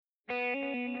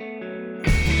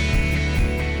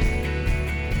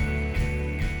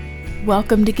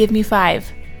Welcome to Give Me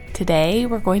 5. Today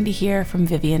we're going to hear from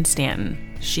Vivian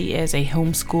Stanton. She is a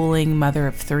homeschooling mother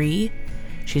of 3.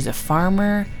 She's a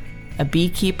farmer, a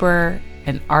beekeeper,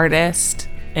 an artist,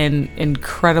 an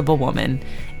incredible woman,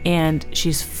 and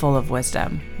she's full of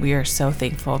wisdom. We are so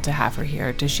thankful to have her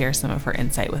here to share some of her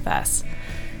insight with us.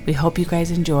 We hope you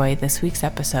guys enjoy this week's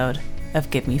episode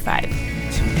of Give Me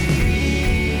 5.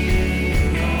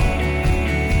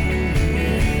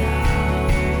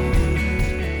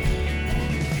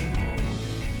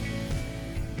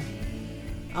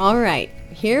 All right,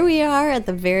 here we are at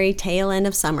the very tail end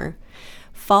of summer.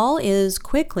 Fall is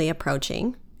quickly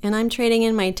approaching, and I'm trading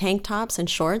in my tank tops and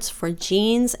shorts for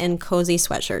jeans and cozy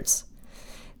sweatshirts.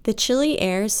 The chilly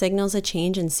air signals a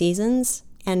change in seasons,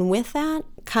 and with that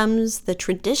comes the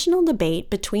traditional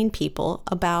debate between people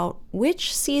about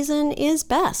which season is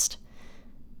best.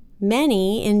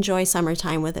 Many enjoy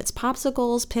summertime with its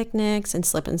popsicles, picnics, and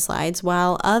slip and slides,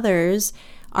 while others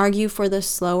argue for the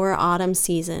slower autumn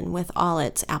season with all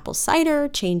its apple cider,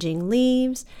 changing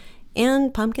leaves,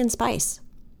 and pumpkin spice.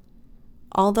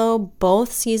 Although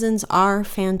both seasons are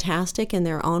fantastic in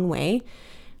their own way,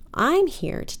 I'm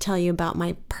here to tell you about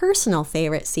my personal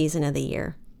favorite season of the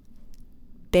year,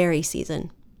 berry season.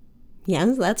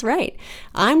 Yes, that's right.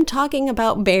 I'm talking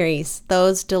about berries,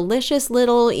 those delicious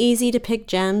little easy-to-pick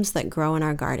gems that grow in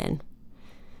our garden.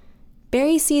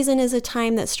 Berry season is a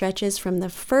time that stretches from the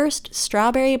first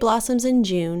strawberry blossoms in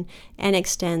June and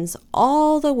extends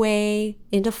all the way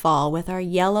into fall with our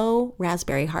yellow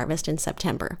raspberry harvest in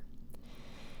September.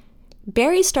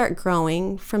 Berries start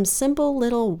growing from simple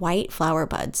little white flower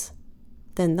buds.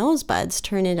 Then those buds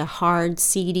turn into hard,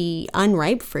 seedy,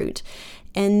 unripe fruit,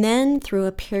 and then through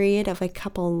a period of a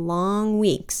couple long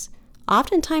weeks,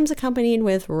 oftentimes accompanied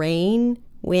with rain,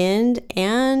 wind,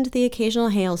 and the occasional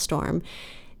hailstorm,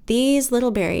 these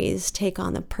little berries take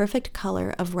on the perfect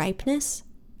color of ripeness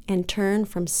and turn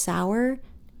from sour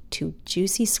to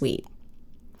juicy sweet.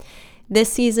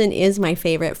 This season is my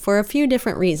favorite for a few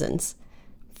different reasons.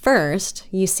 First,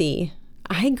 you see,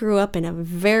 I grew up in a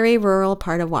very rural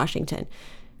part of Washington.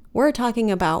 We're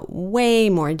talking about way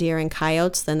more deer and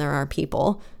coyotes than there are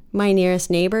people. My nearest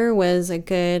neighbor was a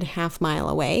good half-mile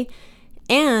away,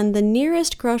 and the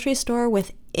nearest grocery store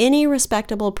with any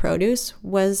respectable produce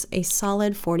was a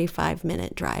solid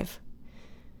 45-minute drive.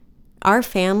 Our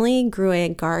family grew a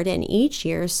garden each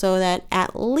year so that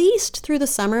at least through the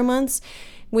summer months,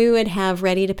 we would have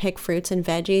ready-to-pick fruits and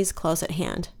veggies close at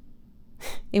hand.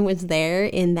 It was there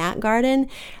in that garden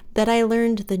that I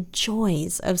learned the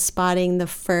joys of spotting the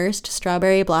first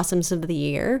strawberry blossoms of the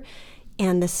year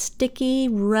and the sticky,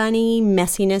 runny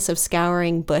messiness of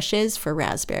scouring bushes for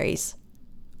raspberries.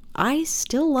 I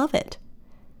still love it.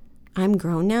 I'm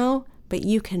grown now, but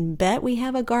you can bet we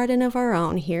have a garden of our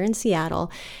own here in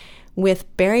Seattle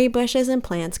with berry bushes and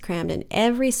plants crammed in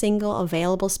every single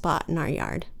available spot in our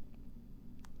yard.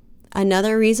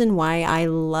 Another reason why I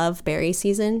love berry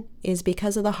season is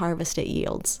because of the harvest it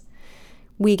yields.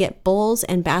 We get bowls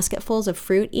and basketfuls of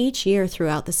fruit each year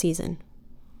throughout the season.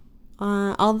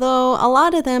 Although a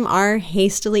lot of them are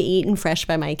hastily eaten fresh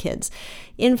by my kids.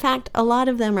 In fact, a lot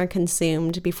of them are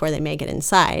consumed before they make it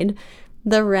inside.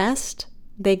 The rest,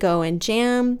 they go in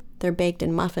jam, they're baked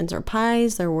in muffins or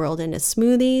pies, they're whirled into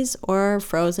smoothies, or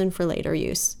frozen for later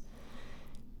use.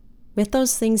 With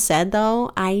those things said,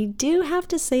 though, I do have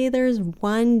to say there's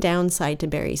one downside to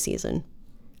berry season.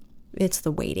 It's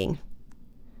the waiting.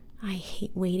 I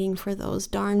hate waiting for those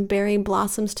darn berry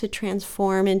blossoms to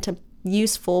transform into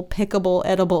useful, pickable,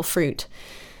 edible fruit.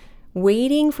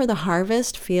 Waiting for the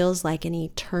harvest feels like an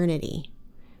eternity.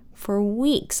 For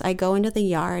weeks, I go into the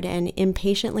yard and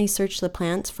impatiently search the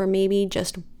plants for maybe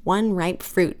just one ripe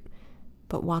fruit,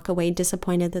 but walk away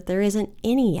disappointed that there isn't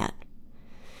any yet.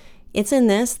 It's in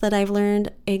this that I've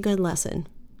learned a good lesson.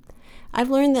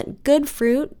 I've learned that good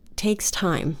fruit takes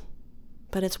time,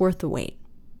 but it's worth the wait.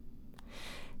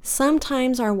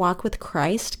 Sometimes our walk with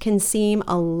Christ can seem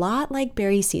a lot like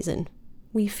berry season.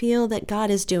 We feel that God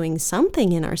is doing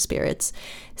something in our spirits,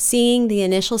 seeing the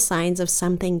initial signs of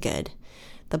something good.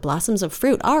 The blossoms of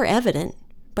fruit are evident,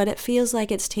 but it feels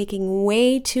like it's taking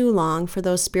way too long for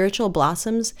those spiritual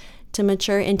blossoms to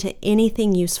mature into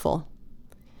anything useful.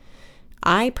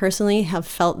 I personally have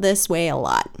felt this way a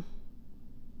lot.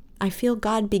 I feel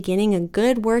God beginning a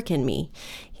good work in me.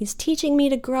 He's teaching me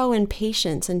to grow in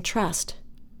patience and trust.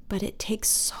 But it takes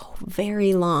so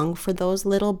very long for those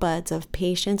little buds of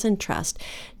patience and trust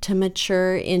to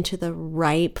mature into the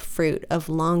ripe fruit of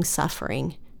long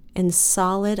suffering and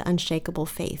solid, unshakable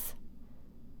faith.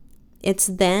 It's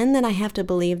then that I have to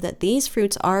believe that these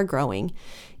fruits are growing.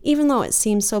 Even though it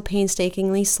seems so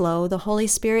painstakingly slow, the Holy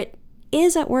Spirit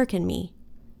is at work in me.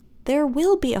 There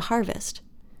will be a harvest.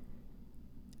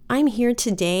 I'm here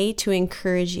today to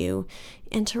encourage you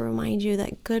and to remind you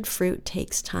that good fruit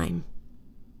takes time.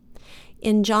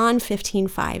 In John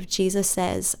 15:5, Jesus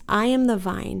says, I am the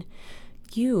vine,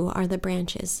 you are the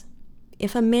branches.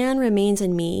 If a man remains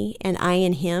in me and I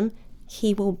in him,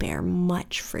 he will bear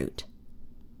much fruit.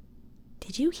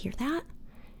 Did you hear that?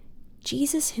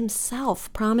 Jesus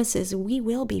himself promises we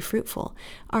will be fruitful.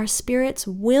 Our spirits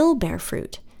will bear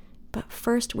fruit. But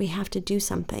first we have to do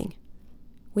something.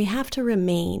 We have to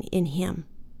remain in him.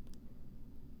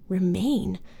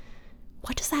 Remain?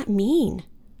 What does that mean?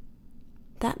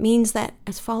 That means that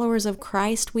as followers of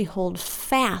Christ, we hold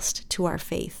fast to our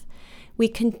faith. We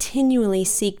continually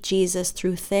seek Jesus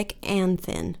through thick and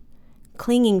thin,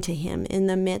 clinging to him in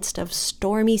the midst of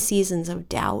stormy seasons of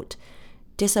doubt,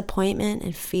 disappointment,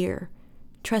 and fear,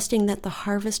 trusting that the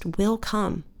harvest will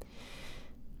come.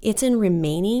 It's in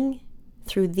remaining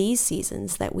through these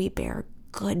seasons that we bear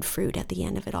good fruit at the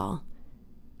end of it all.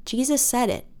 Jesus said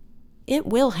it. It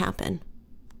will happen.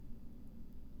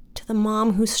 To the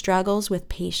mom who struggles with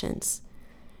patience,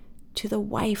 to the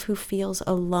wife who feels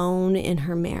alone in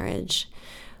her marriage,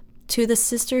 to the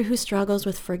sister who struggles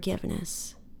with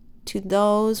forgiveness, to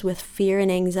those with fear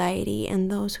and anxiety, and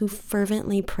those who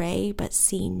fervently pray but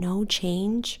see no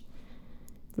change,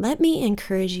 let me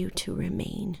encourage you to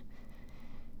remain.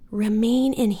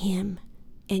 Remain in him,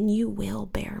 and you will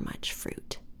bear much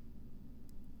fruit.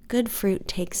 Good fruit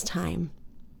takes time,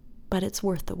 but it's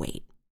worth the wait.